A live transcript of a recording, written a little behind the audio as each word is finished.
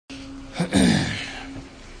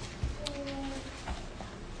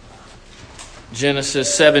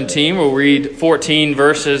Genesis 17, we'll read 14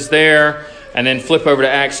 verses there, and then flip over to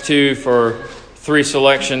Acts 2 for three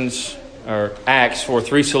selections, or Acts for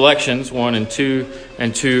three selections, 1 and 2,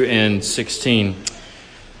 and 2 and 16.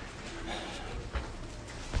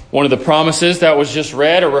 One of the promises that was just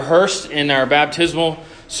read or rehearsed in our baptismal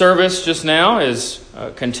service just now is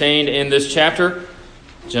contained in this chapter.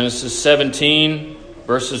 Genesis 17,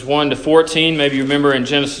 verses 1 to 14. Maybe you remember in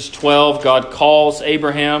Genesis 12, God calls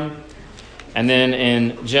Abraham. And then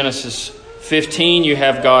in Genesis 15, you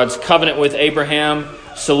have God's covenant with Abraham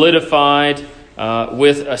solidified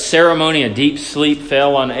with a ceremony. A deep sleep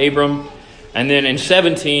fell on Abram. And then in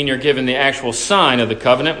 17, you're given the actual sign of the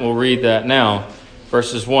covenant. We'll read that now,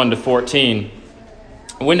 verses 1 to 14.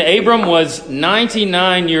 When Abram was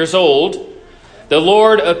 99 years old, the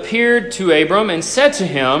Lord appeared to Abram and said to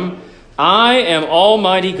him, I am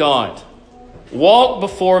Almighty God. Walk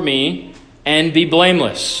before me and be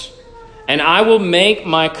blameless. And I will make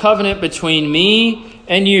my covenant between me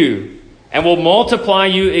and you, and will multiply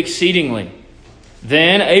you exceedingly.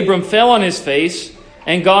 Then Abram fell on his face,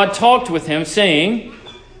 and God talked with him, saying,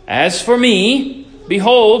 As for me,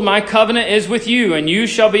 behold, my covenant is with you, and you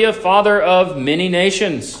shall be a father of many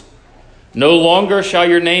nations. No longer shall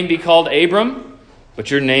your name be called Abram, but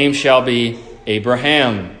your name shall be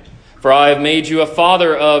Abraham. For I have made you a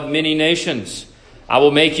father of many nations. I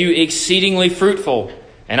will make you exceedingly fruitful,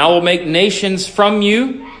 and I will make nations from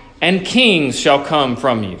you, and kings shall come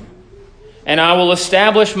from you. And I will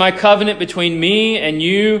establish my covenant between me and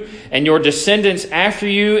you and your descendants after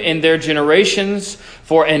you in their generations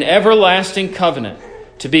for an everlasting covenant,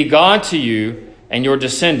 to be God to you and your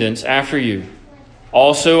descendants after you.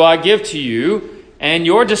 Also I give to you and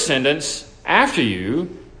your descendants after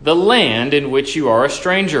you the land in which you are a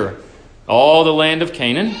stranger, all the land of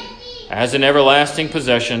Canaan, as an everlasting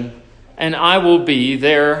possession, and I will be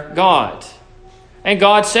their God. And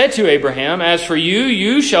God said to Abraham, As for you,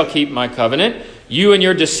 you shall keep my covenant, you and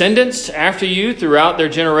your descendants after you throughout their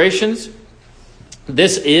generations.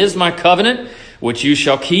 This is my covenant, which you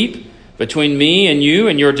shall keep between me and you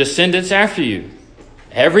and your descendants after you.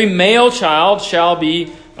 Every male child shall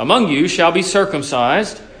be among you shall be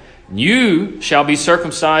circumcised. You shall be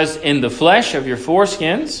circumcised in the flesh of your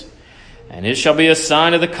foreskins, and it shall be a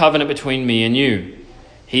sign of the covenant between me and you.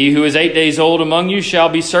 He who is 8 days old among you shall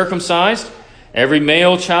be circumcised, every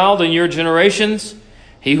male child in your generations.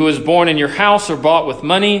 He who is born in your house or bought with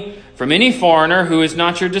money from any foreigner who is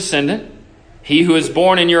not your descendant. He who is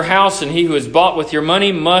born in your house and he who is bought with your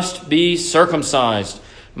money must be circumcised.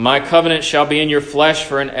 My covenant shall be in your flesh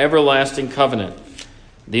for an everlasting covenant.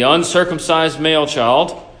 The uncircumcised male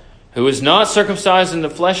child, who is not circumcised in the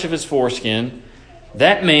flesh of his foreskin,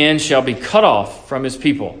 that man shall be cut off from his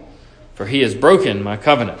people, for he has broken my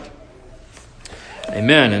covenant.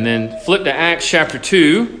 Amen. And then flip to Acts chapter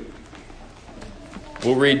 2.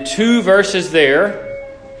 We'll read 2 verses there,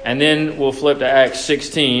 and then we'll flip to Acts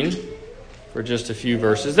 16 for just a few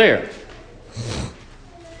verses there.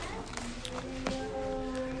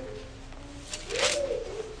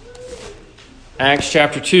 Acts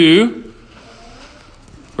chapter 2,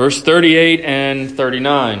 verse 38 and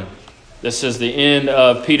 39. This is the end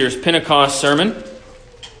of Peter's Pentecost sermon.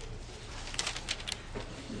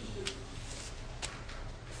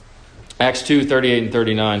 Acts 2, 38 and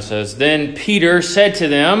 39 says, Then Peter said to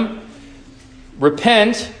them,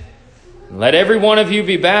 Repent, and let every one of you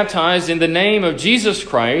be baptized in the name of Jesus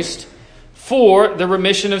Christ for the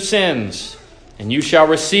remission of sins, and you shall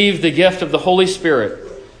receive the gift of the Holy Spirit.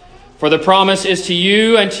 For the promise is to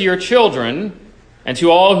you and to your children, and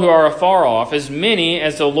to all who are afar off, as many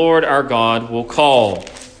as the Lord our God will call.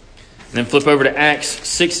 And then flip over to Acts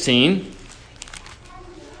 16.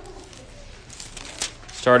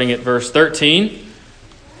 Starting at verse 13.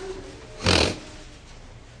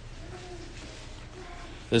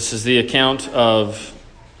 This is the account of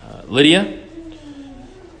Lydia,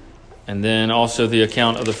 and then also the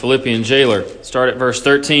account of the Philippian jailer. Start at verse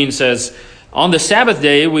 13. Says, On the Sabbath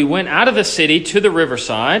day we went out of the city to the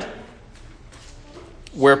riverside,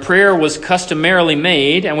 where prayer was customarily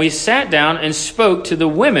made, and we sat down and spoke to the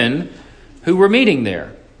women who were meeting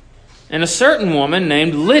there. And a certain woman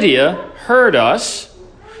named Lydia heard us.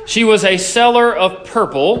 She was a seller of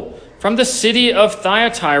purple from the city of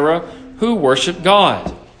Thyatira who worshiped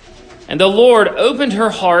God. And the Lord opened her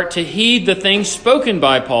heart to heed the things spoken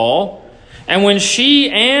by Paul. And when she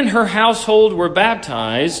and her household were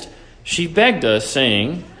baptized, she begged us,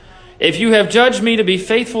 saying, If you have judged me to be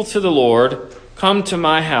faithful to the Lord, come to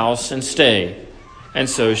my house and stay. And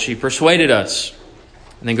so she persuaded us.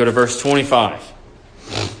 And then go to verse 25.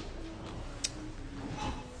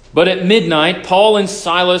 But at midnight, Paul and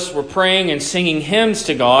Silas were praying and singing hymns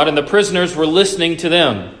to God, and the prisoners were listening to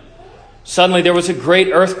them. Suddenly there was a great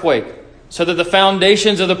earthquake, so that the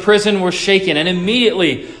foundations of the prison were shaken, and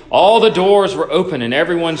immediately all the doors were open and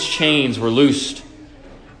everyone's chains were loosed.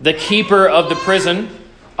 The keeper of the prison,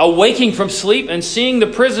 awaking from sleep and seeing the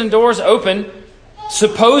prison doors open,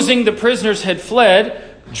 supposing the prisoners had fled,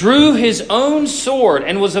 drew his own sword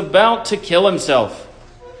and was about to kill himself.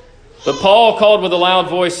 But Paul called with a loud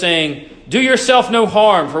voice, saying, "Do yourself no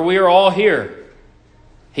harm, for we are all here."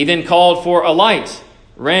 He then called for a light,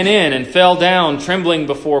 ran in, and fell down, trembling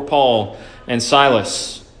before Paul and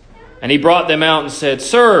Silas. And he brought them out and said,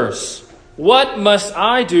 "Sirs, what must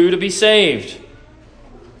I do to be saved?"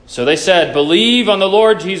 So they said, "Believe on the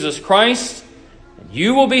Lord Jesus Christ, and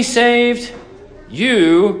you will be saved,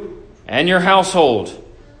 you and your household."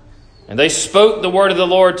 And they spoke the word of the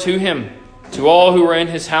Lord to him, to all who were in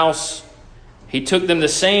his house. He took them the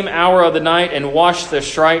same hour of the night and washed their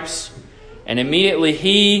stripes, and immediately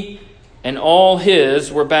he and all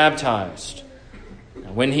his were baptized.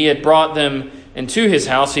 And when he had brought them into his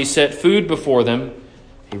house, he set food before them.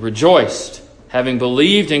 He rejoiced, having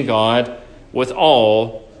believed in God with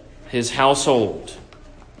all his household.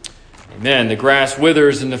 Amen. The grass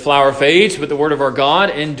withers and the flower fades, but the word of our God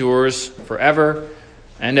endures forever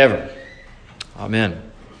and ever. Amen.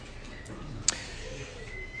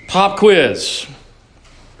 Pop quiz.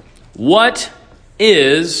 What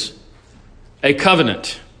is a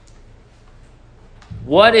covenant?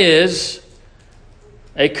 What is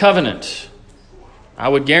a covenant? I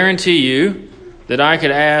would guarantee you that I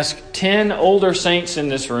could ask 10 older saints in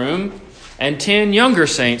this room and 10 younger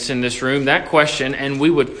saints in this room that question, and we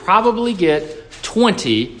would probably get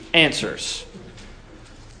 20 answers.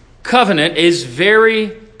 Covenant is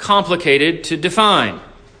very complicated to define.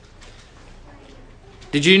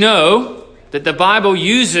 Did you know that the Bible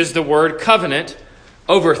uses the word covenant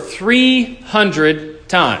over 300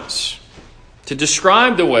 times to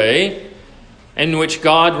describe the way in which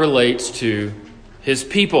God relates to his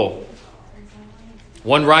people?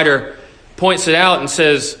 One writer points it out and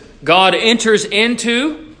says, God enters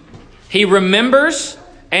into, he remembers,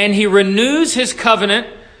 and he renews his covenant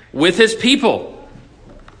with his people.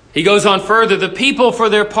 He goes on further, the people for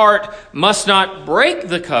their part must not break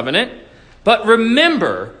the covenant, but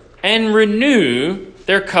remember and renew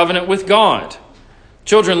their covenant with God.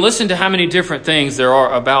 Children, listen to how many different things there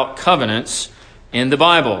are about covenants in the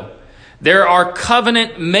Bible. There are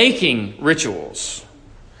covenant-making rituals.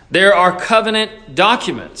 There are covenant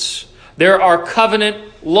documents. There are covenant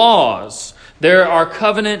laws. There are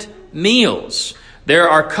covenant meals. There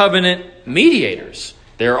are covenant mediators.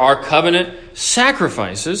 There are covenant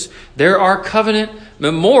sacrifices. There are covenant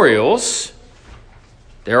memorials.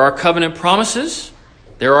 There are covenant promises.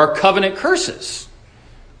 There are covenant curses.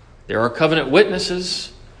 There are covenant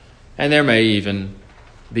witnesses. And there may even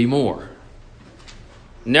be more.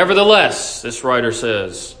 Nevertheless, this writer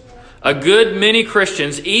says, a good many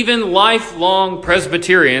Christians, even lifelong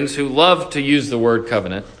Presbyterians who love to use the word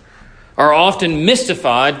covenant, are often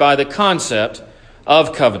mystified by the concept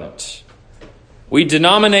of covenant. We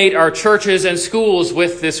denominate our churches and schools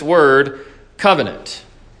with this word covenant.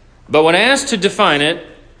 But when asked to define it,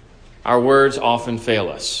 our words often fail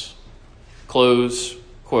us. Close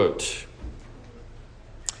quote.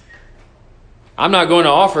 I'm not going to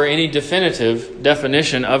offer any definitive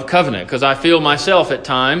definition of covenant because I feel myself at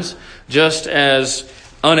times just as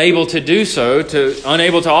unable to do so,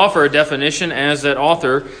 unable to offer a definition as that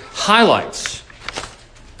author highlights.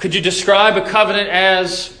 Could you describe a covenant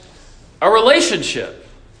as a relationship?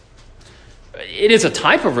 It is a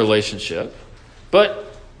type of relationship, but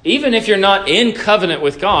even if you're not in covenant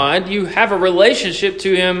with God, you have a relationship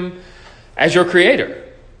to him as your creator,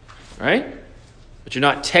 right? But you're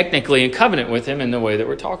not technically in covenant with him in the way that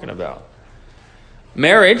we're talking about.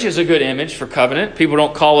 Marriage is a good image for covenant. People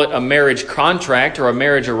don't call it a marriage contract or a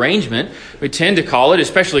marriage arrangement. We tend to call it,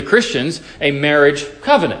 especially Christians, a marriage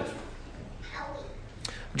covenant.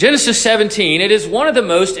 Genesis 17, it is one of the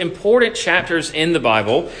most important chapters in the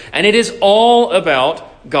Bible, and it is all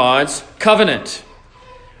about God's covenant.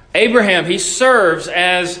 Abraham, he serves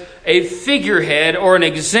as a figurehead or an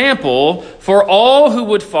example for all who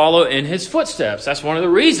would follow in his footsteps. That's one of the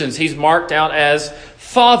reasons he's marked out as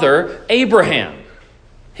Father Abraham.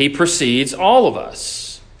 He precedes all of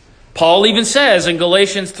us. Paul even says in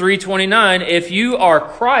Galatians 3:29, if you are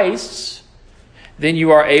Christ's, then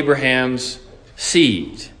you are Abraham's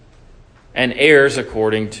seed and heirs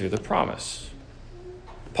according to the promise.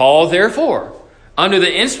 Paul, therefore, under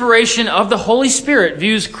the inspiration of the Holy Spirit,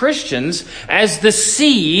 views Christians as the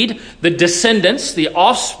seed, the descendants, the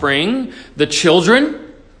offspring, the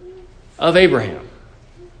children of Abraham.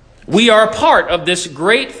 We are a part of this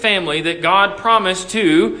great family that God promised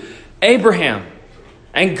to Abraham.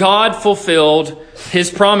 And God fulfilled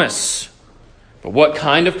his promise. But what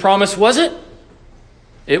kind of promise was it?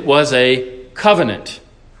 It was a covenant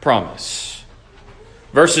promise.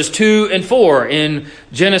 Verses 2 and 4 in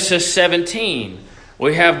Genesis 17,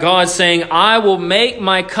 we have God saying, I will make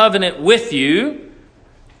my covenant with you.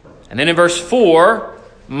 And then in verse 4,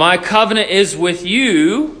 my covenant is with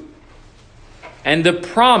you. And the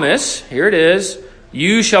promise, here it is,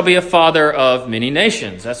 you shall be a father of many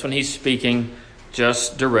nations. That's when he's speaking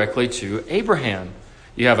just directly to Abraham.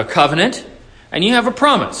 You have a covenant and you have a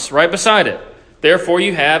promise right beside it. Therefore,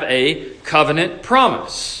 you have a covenant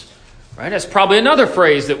promise. Right? That's probably another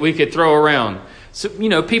phrase that we could throw around. So,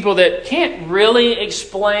 people that can't really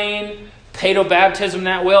explain paedobaptism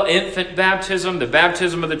that well, infant baptism, the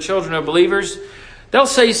baptism of the children of believers, they'll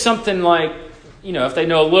say something like, if they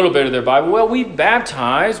know a little bit of their Bible, well, we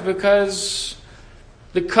baptize because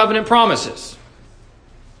the covenant promises.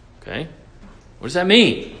 Okay? What does that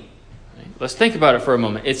mean? Let's think about it for a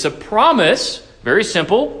moment. It's a promise, very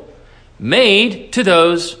simple, made to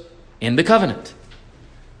those in the covenant.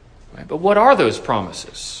 Right? But what are those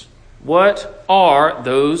promises? What are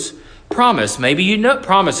those promises? Maybe you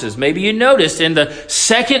noticed in the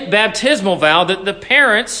second baptismal vow that the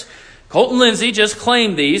parents, Colton Lindsay just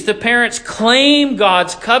claimed these, the parents claim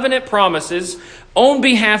God's covenant promises on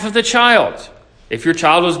behalf of the child. If your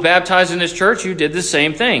child was baptized in this church, you did the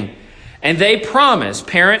same thing. And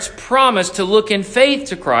parents promise to look in faith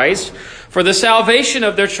to Christ for the salvation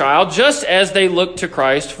of their child, just as they look to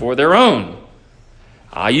Christ for their own.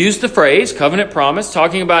 I use the phrase covenant promise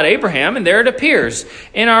talking about Abraham, and there it appears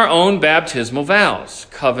in our own baptismal vows.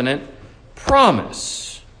 Covenant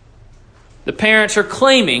promise. The parents are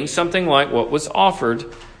claiming something like what was offered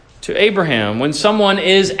to Abraham. When someone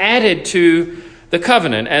is added to the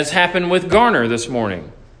covenant, as happened with Garner this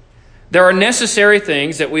morning, there are necessary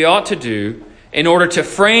things that we ought to do in order to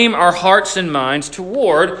frame our hearts and minds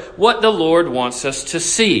toward what the Lord wants us to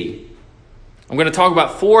see. I'm going to talk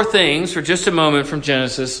about 4 things for just a moment from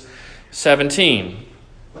Genesis 17.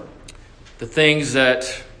 The things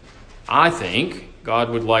that I think God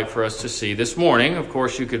would like for us to see this morning. Of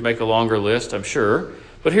course, you could make a longer list, I'm sure.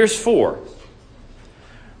 But here's 4.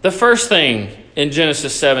 The first thing in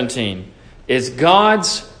Genesis 17 is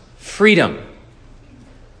God's freedom.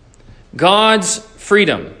 God's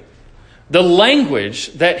freedom. The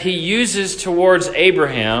language that he uses towards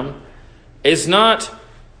Abraham is not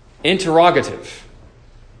interrogative.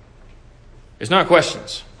 It's not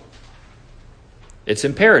questions. It's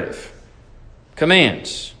imperative.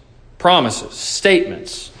 Commands, promises,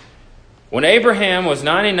 statements. When Abraham was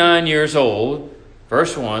 99 years old,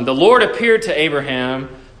 verse 1, the Lord appeared to Abram,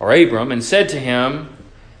 and said to him,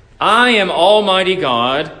 I am Almighty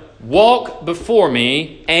God. Walk before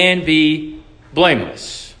me and be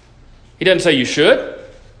blameless. He doesn't say you should.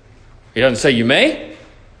 He doesn't say you may.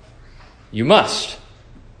 You must.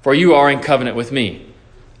 For you are in covenant with me.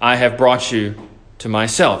 I have brought you to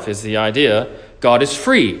myself, is the idea. God is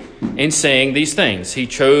free in saying these things. He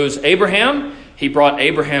chose Abraham. He brought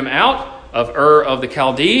Abraham out of Ur of the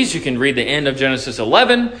Chaldees. You can read the end of Genesis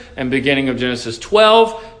 11 and beginning of Genesis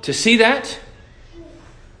 12 to see that.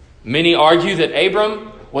 Many argue that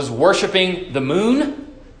Abram was worshiping the moon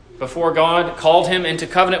before God called him into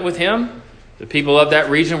covenant with him. The people of that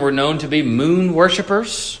region were known to be moon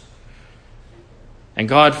worshipers. And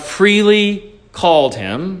God freely called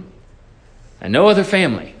him, and no other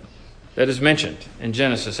family that is mentioned in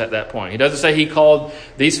Genesis at that point. He doesn't say he called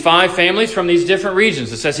these 5 families from these different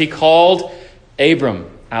regions. It says he called Abram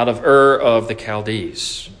out of Ur of the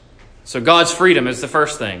Chaldees. So God's freedom is the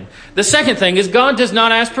first thing. The second thing is God does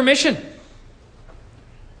not ask permission.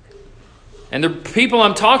 And the people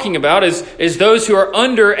I'm talking about is those who are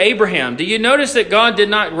under Abraham. Do you notice that God did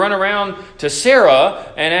not run around to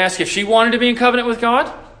Sarah and ask if she wanted to be in covenant with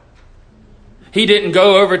God? He didn't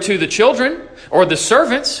go over to the children or the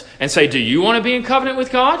servants and say, do you want to be in covenant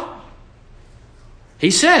with God?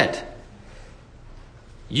 He said,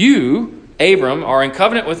 you, Abram, are in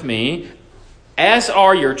covenant with me, as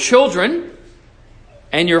are your children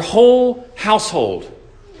and your whole household.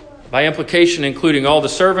 By implication, including all the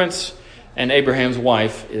servants. And Abraham's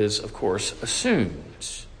wife is, of course,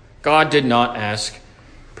 assumed. God did not ask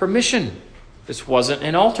permission. This wasn't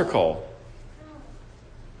an altar call.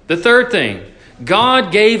 The third thing,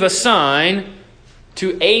 God gave a sign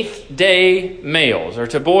to 8th-day males, or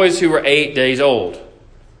to boys who were 8 days old.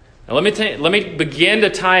 Now let me begin to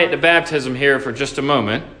tie it to baptism here for just a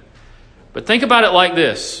moment. But think about it like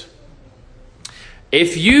this.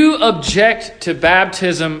 If you object to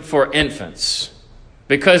baptism for infants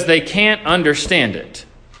because they can't understand it,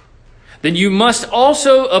 then you must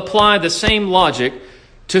also apply the same logic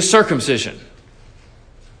to circumcision,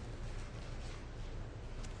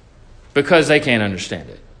 because they can't understand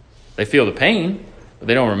it. They feel the pain, but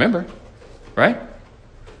they don't remember, right?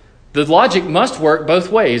 The logic must work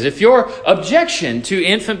both ways. If your objection to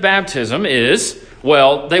infant baptism is,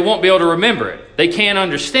 well, they won't be able to remember it, they can't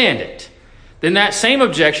understand it, then that same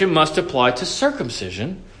objection must apply to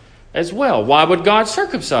circumcision as well. Why would God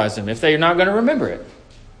circumcise them if they're not going to remember it?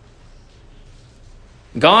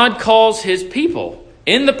 God calls his people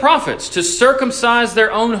in the prophets to circumcise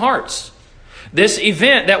their own hearts. This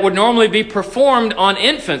event that would normally be performed on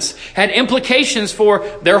infants had implications for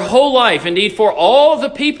their whole life, indeed for all the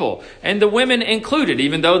people, and the women included,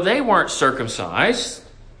 even though they weren't circumcised.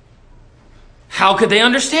 How could they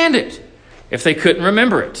understand it if they couldn't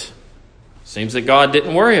remember it? Seems that God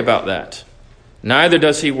didn't worry about that. Neither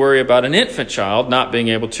does he worry about an infant child not being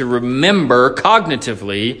able to remember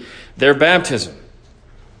cognitively their baptism.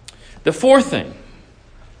 The fourth thing,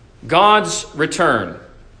 God's return.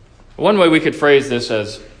 One way we could phrase this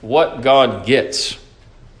as what God gets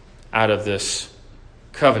out of this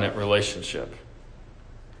covenant relationship.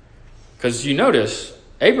 Because you notice,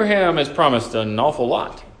 Abraham has promised an awful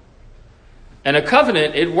lot. And a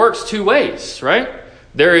covenant, it works two ways, right?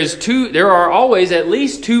 There are always at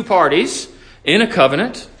least two parties in a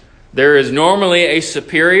covenant. There is normally a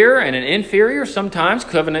superior and an inferior. Sometimes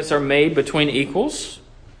covenants are made between equals.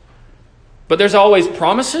 But there's always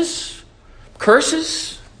promises,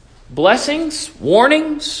 curses, blessings,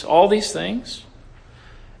 warnings, all these things.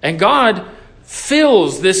 And God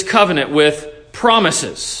fills this covenant with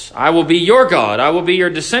promises. I will be your God. I will be your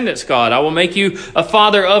descendants' God. I will make you a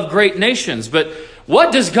father of great nations. But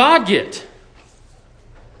what does God get?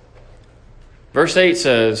 Verse 8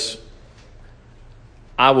 says,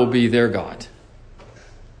 I will be their God.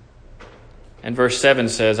 And verse 7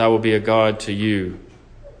 says, I will be a God to you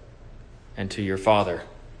and to your father,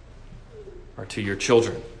 or to your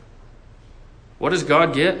children. What does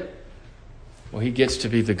God get? Well, he gets to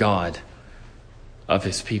be the God of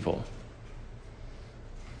his people.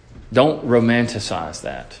 Don't romanticize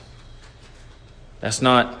that.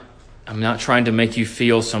 I'm not trying to make you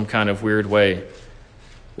feel some kind of weird way.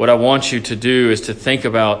 What I want you to do is to think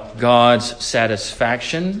about God's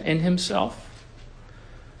satisfaction in himself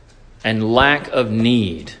and lack of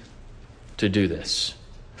need to do this.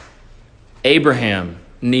 Abraham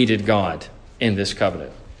needed God in this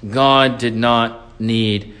covenant. God did not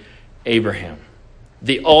need Abraham.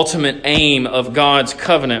 The ultimate aim of God's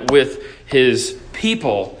covenant with his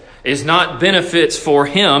people is not benefits for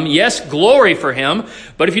him. Yes, glory for him.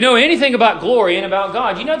 But if you know anything about glory and about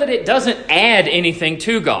God, you know that it doesn't add anything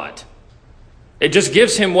to God. It just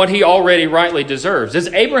gives him what he already rightly deserves. Does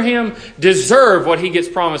Abraham deserve what he gets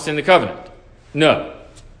promised in the covenant? No.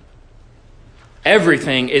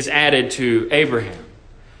 Everything is added to Abraham.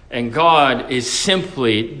 And God is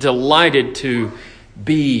simply delighted to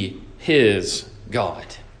be his God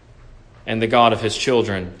and the God of his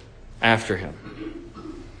children after him.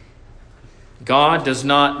 God does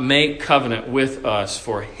not make covenant with us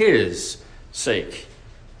for his sake.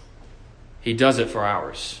 He does it for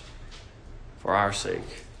ours, for our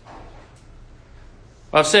sake.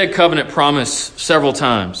 I've said covenant promise several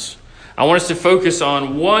times. I want us to focus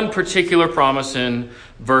on one particular promise in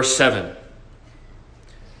verse 7.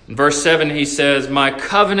 In verse 7, he says, my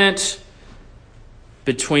covenant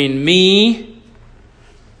between me.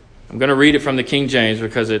 I'm going to read it from the King James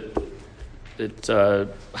because it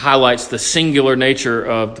highlights the singular nature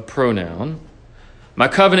of the pronoun. My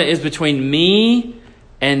covenant is between me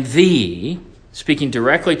and thee, speaking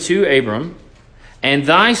directly to Abram, and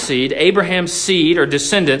thy seed, Abraham's seed or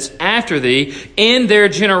descendants after thee, in their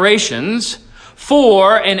generations,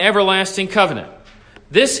 for an everlasting covenant.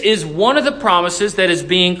 This is one of the promises that is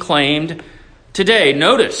being claimed today.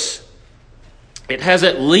 Notice, it has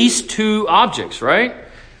at least two objects, right?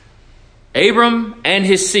 Abram and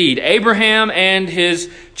his seed, Abraham and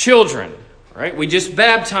his children, right? We just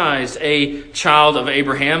baptized a child of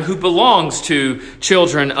Abraham who belongs to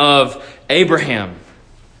children of Abraham.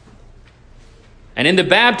 And in the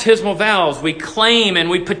baptismal vows, we claim and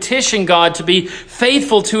we petition God to be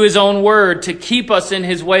faithful to his own word, to keep us in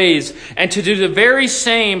his ways, and to do the very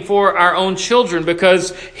same for our own children,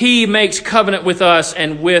 because he makes covenant with us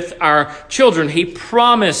and with our children. He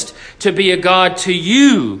promised to be a God to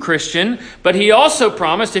you, Christian, but he also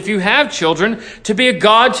promised, if you have children, to be a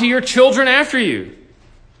God to your children after you.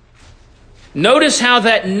 Notice how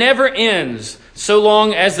that never ends so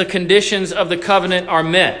long as the conditions of the covenant are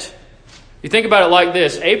met. You think about it like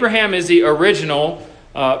this. Abraham is the original,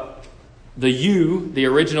 the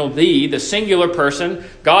singular person.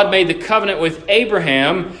 God made the covenant with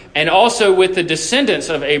Abraham and also with the descendants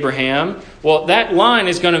of Abraham. Well, that line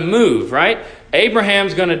is going to move, right?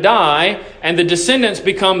 Abraham's going to die, and the descendants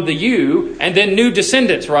become the you, and then new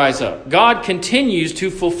descendants rise up. God continues to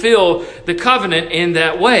fulfill the covenant in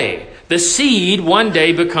that way. The seed one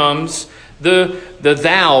day becomes the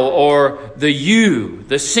thou or the you,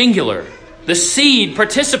 the singular. The seed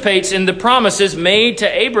participates in the promises made to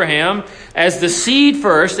Abraham as the seed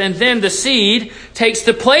first, and then the seed takes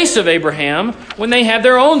the place of Abraham when they have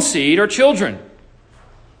their own seed or children.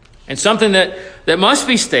 And something that must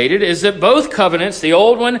be stated is that both covenants, the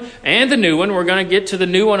old one and the new one, we're going to get to the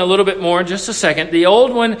new one a little bit more in just a second. The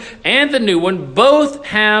old one and the new one both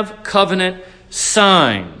have covenant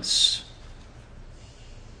signs.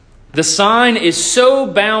 The sign is so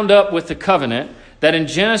bound up with the covenant that in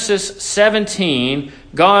Genesis 17,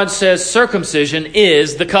 God says circumcision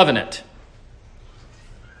is the covenant.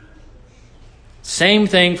 Same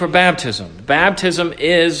thing for baptism. Baptism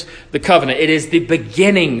is the covenant. It is the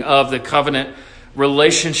beginning of the covenant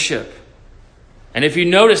relationship. And if you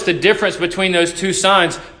notice the difference between those two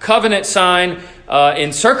signs, covenant sign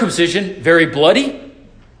in circumcision, very bloody,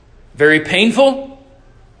 very painful.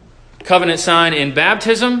 Covenant sign in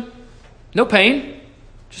baptism, no pain,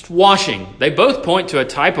 just washing. They both point to a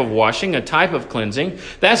type of washing, a type of cleansing.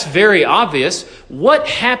 That's very obvious. What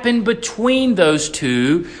happened between those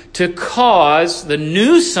two to cause the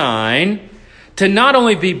new sign to not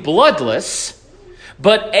only be bloodless,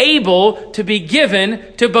 but able to be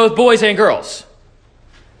given to both boys and girls?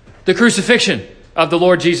 The crucifixion of the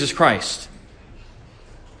Lord Jesus Christ.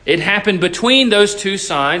 It happened between those two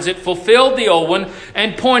signs. It fulfilled the old one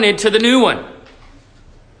and pointed to the new one.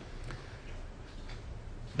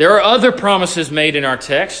 There are other promises made in our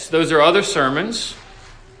text. Those are other sermons.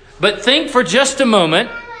 But think for just a moment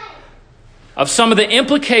of some of the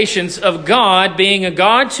implications of God being a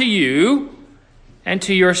God to you and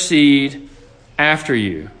to your seed after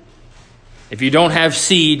you. If you don't have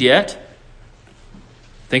seed yet,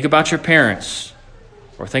 think about your parents,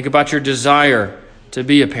 or think about your desire to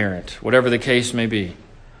be a parent, whatever the case may be.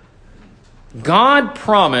 God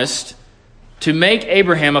promised to make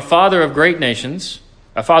Abraham a father of great nations,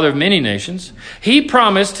 a father of many nations. He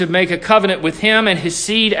promised to make a covenant with him and his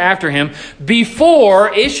seed after him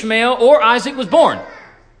before Ishmael or Isaac was born.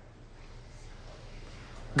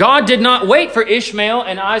 God did not wait for Ishmael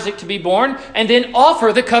and Isaac to be born and then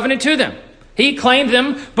offer the covenant to them. He claimed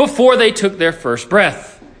them before they took their first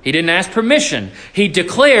breath. He didn't ask permission. He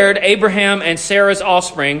declared Abraham and Sarah's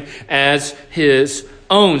offspring as his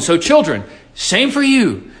own. So children, same for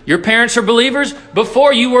you. Your parents are believers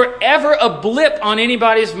before you were ever a blip on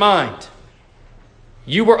anybody's mind.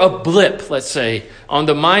 You were a blip, let's say, on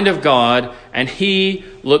the mind of God, and He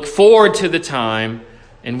looked forward to the time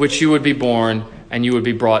in which you would be born and you would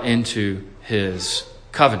be brought into His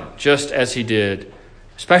covenant, just as He did,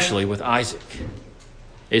 especially with Isaac.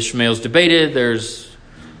 Ishmael's debated. There's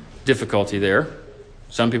difficulty there.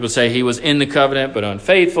 Some people say he was in the covenant but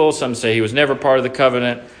unfaithful. Some say he was never part of the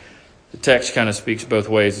covenant. The text kind of speaks both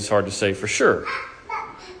ways. It's hard to say for sure.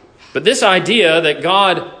 But this idea that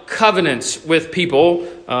God covenants with people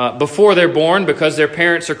before they're born because their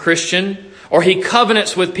parents are Christian, or He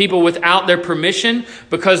covenants with people without their permission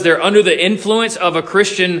because they're under the influence of a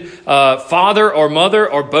Christian father or mother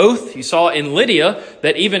or both. You saw in Lydia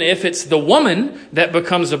that even if it's the woman that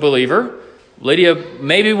becomes a believer, Lydia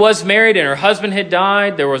maybe was married and her husband had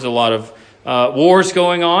died. There was a lot of wars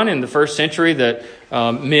going on in the first century that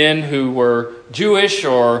men who were Jewish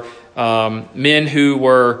or men who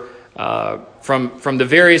were from the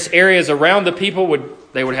various areas around the people would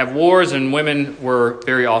have wars, and women were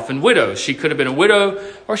very often widows. She could have been a widow,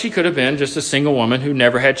 or she could have been just a single woman who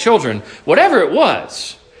never had children. Whatever it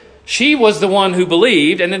was, she was the one who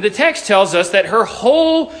believed, and then the text tells us that her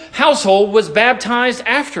whole household was baptized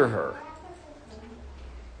after her.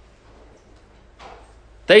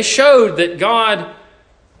 They showed that God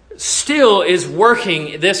still is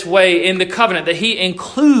working this way in the covenant, that He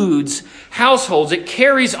includes households. It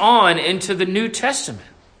carries on into the New Testament.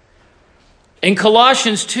 In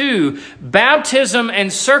Colossians 2, baptism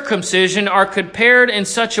and circumcision are compared in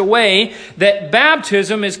such a way that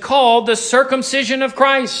baptism is called the circumcision of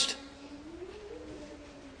Christ.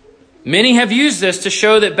 Many have used this to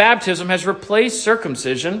show that baptism has replaced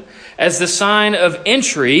circumcision as the sign of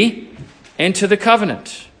entry into the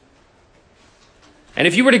covenant. And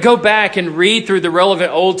if you were to go back and read through the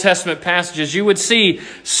relevant Old Testament passages, you would see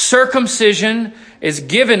circumcision is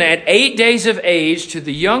given at 8 days of age to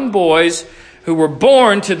the young boys who were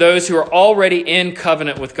born to those who are already in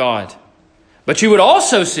covenant with God. But you would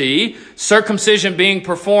also see circumcision being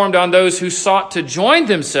performed on those who sought to join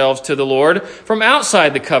themselves to the Lord from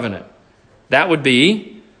outside the covenant. That would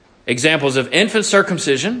be examples of infant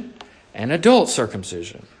circumcision and adult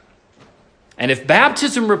circumcision. And if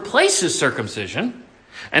baptism replaces circumcision,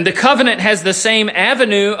 and the covenant has the same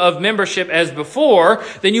avenue of membership as before,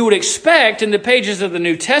 then you would expect in the pages of the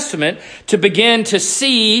New Testament to begin to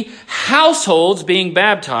see households being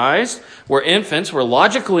baptized where infants were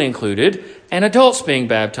logically included and adults being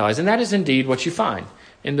baptized. And that is indeed what you find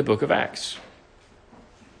in the book of Acts.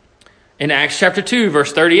 In Acts chapter 2,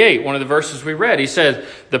 verse 38, one of the verses we read, he says,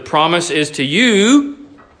 the promise is to you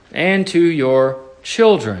and to your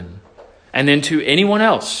children, and then to anyone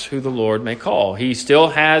else who the Lord may call. He still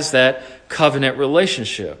has that covenant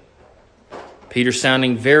relationship. Peter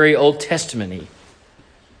sounding very Old Testament-y.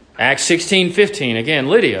 Acts 16:15, again,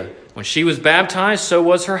 Lydia, when she was baptized, so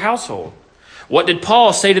was her household. What did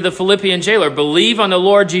Paul say to the Philippian jailer? Believe on the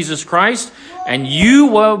Lord Jesus Christ, and you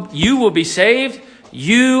will be saved,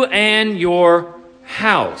 you and your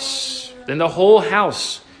house. Then the whole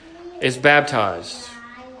house is baptized.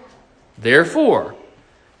 Therefore,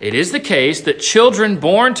 it is the case that children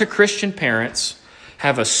born to Christian parents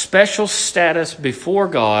have a special status before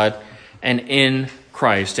God and in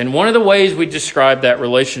Christ. And one of the ways we describe that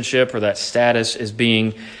relationship or that status is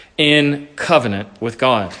being in covenant with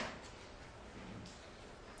God.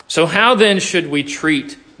 So how then should we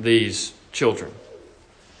treat these children?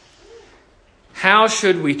 How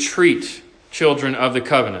should we treat children of the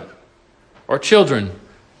covenant? Or children,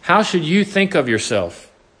 how should you think of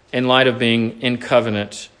yourself in light of being in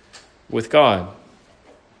covenant with God?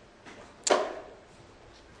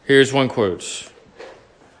 Here's one quote.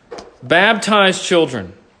 Baptized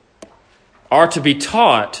children are to be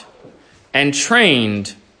taught and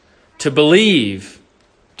trained to believe,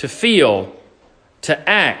 to feel, to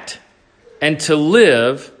act, and to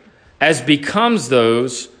live as becomes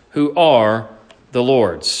those who are the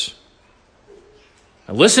Lord's.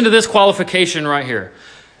 Now listen to this qualification right here.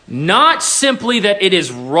 Not simply that it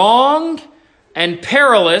is wrong and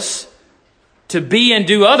perilous to be and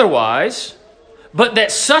do otherwise, but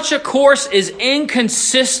that such a course is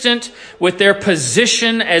inconsistent with their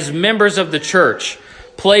position as members of the church,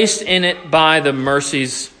 placed in it by the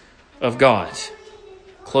mercies of God.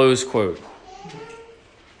 Close quote.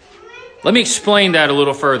 Let me explain that a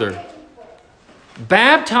little further.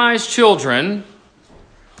 Baptized children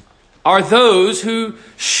are those who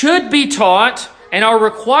should be taught and are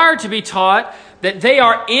required to be taught that they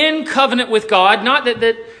are in covenant with God, not that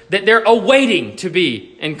they're awaiting to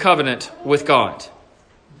be in covenant with God.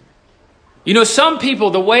 You know, some people,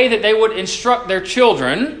 the way that they would instruct their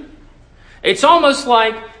children, it's almost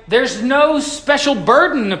like there's no special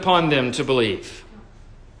burden upon them to believe.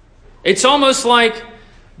 It's almost like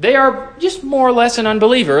they are just more or less an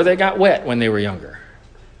unbeliever. They got wet when they were younger.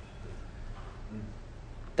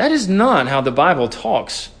 That is not how the Bible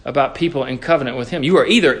talks about people in covenant with Him. You are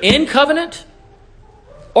either in covenant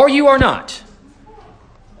or you are not.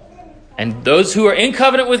 And those who are in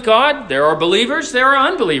covenant with God, there are believers, there are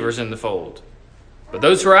unbelievers in the fold. But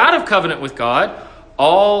those who are out of covenant with God,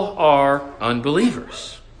 all are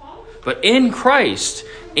unbelievers. But in Christ,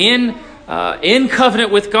 in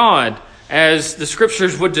covenant with God, as the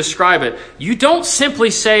Scriptures would describe it, you don't simply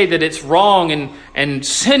say that it's wrong and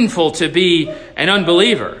sinful to be an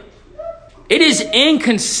unbeliever. It is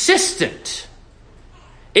inconsistent.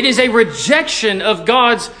 It is a rejection of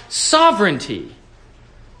God's sovereignty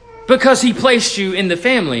because He placed you in the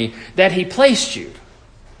family that He placed you.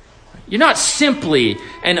 You're not simply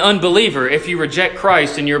an unbeliever if you reject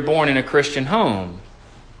Christ and you're born in a Christian home.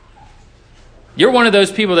 You're one of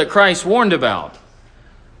those people that Christ warned about.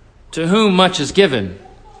 To whom much is given,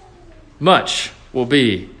 much will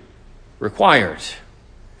be required.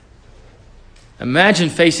 Imagine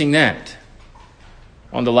facing that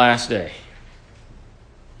on the last day.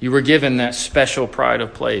 You were given that special pride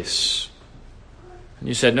of place. And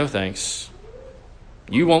you said, no thanks.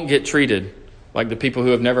 You won't get treated like the people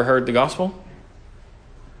who have never heard the gospel.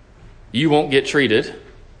 You won't get treated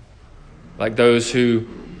like those who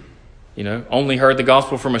only heard the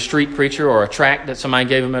gospel from a street preacher or a tract that somebody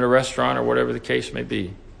gave them at a restaurant or whatever the case may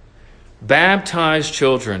be. Baptized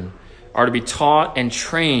children are to be taught and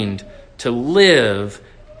trained to live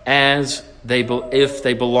as if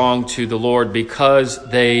they belong to the Lord, because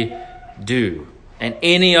they do. And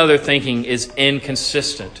any other thinking is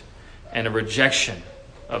inconsistent and a rejection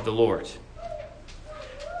of the Lord.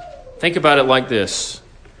 Think about it like this.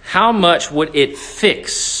 How much would it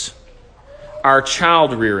fix our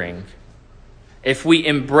child rearing if we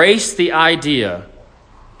embrace the idea,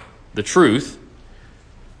 the truth,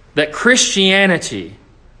 that Christianity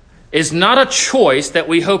is not a choice that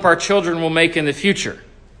we hope our children will make in the future,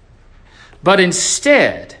 but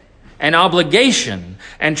instead an obligation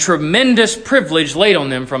and tremendous privilege laid on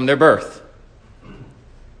them from their birth.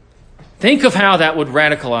 Think of how that would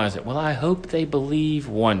radicalize it. Well, I hope they believe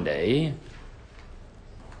one day.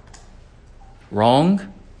 Wrong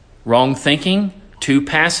thinking, too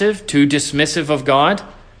passive, too dismissive of God.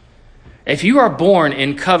 If you are born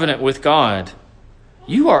in covenant with God,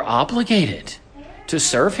 you are obligated to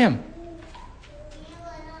serve Him.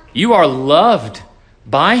 You are loved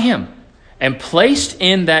by Him and placed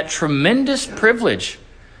in that tremendous privilege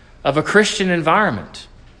of a Christian environment.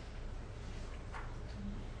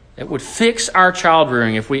 It would fix our child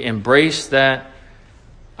rearing if we embrace that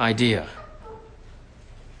idea.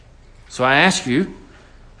 So I ask you,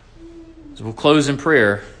 as we'll close in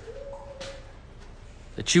prayer,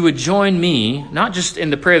 that you would join me, not just in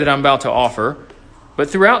the prayer that I'm about to offer, but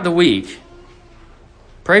throughout the week.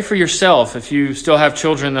 Pray for yourself if you still have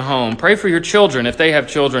children in the home. Pray for your children if they have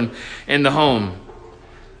children in the home.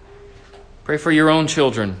 Pray for your own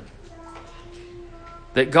children.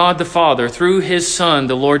 That God the Father, through His Son,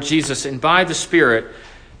 the Lord Jesus, and by the Spirit,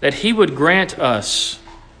 that He would grant us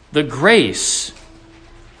the grace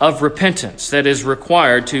of repentance that is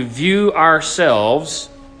required to view ourselves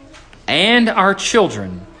and our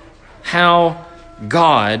children how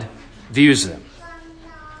God views them,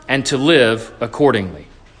 and to live accordingly.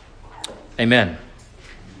 Amen.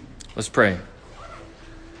 Let's pray.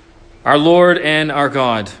 Our Lord and our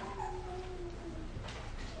God,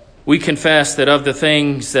 we confess that of the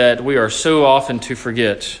things that we are so often to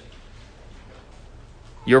forget,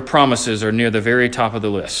 your promises are near the very top of the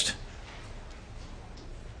list.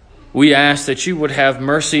 We ask that you would have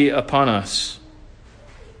mercy upon us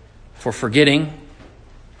for forgetting,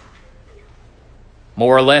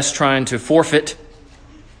 more or less trying to forfeit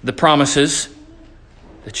the promises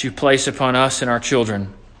that you place upon us and our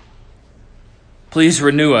children. Please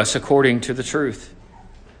renew us according to the truth.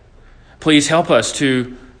 Please help us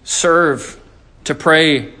to serve, to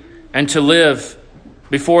pray, and to live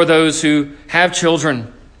before those who have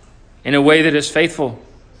children in a way that is faithful.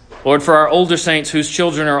 Lord, for our older saints whose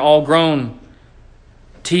children are all grown,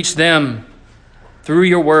 teach them through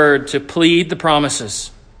your word to plead the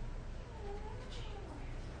promises.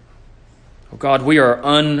 Oh God, we are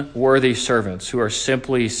unworthy servants who are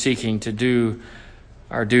simply seeking to do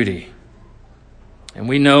our duty. And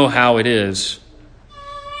we know how it is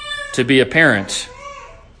to be a parent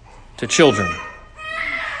to children.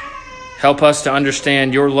 Help us to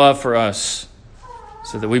understand your love for us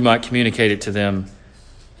so that we might communicate it to them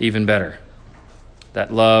even better.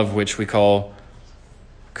 That love which we call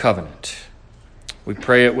covenant. We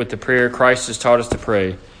pray it with the prayer Christ has taught us to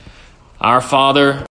pray. Our Father,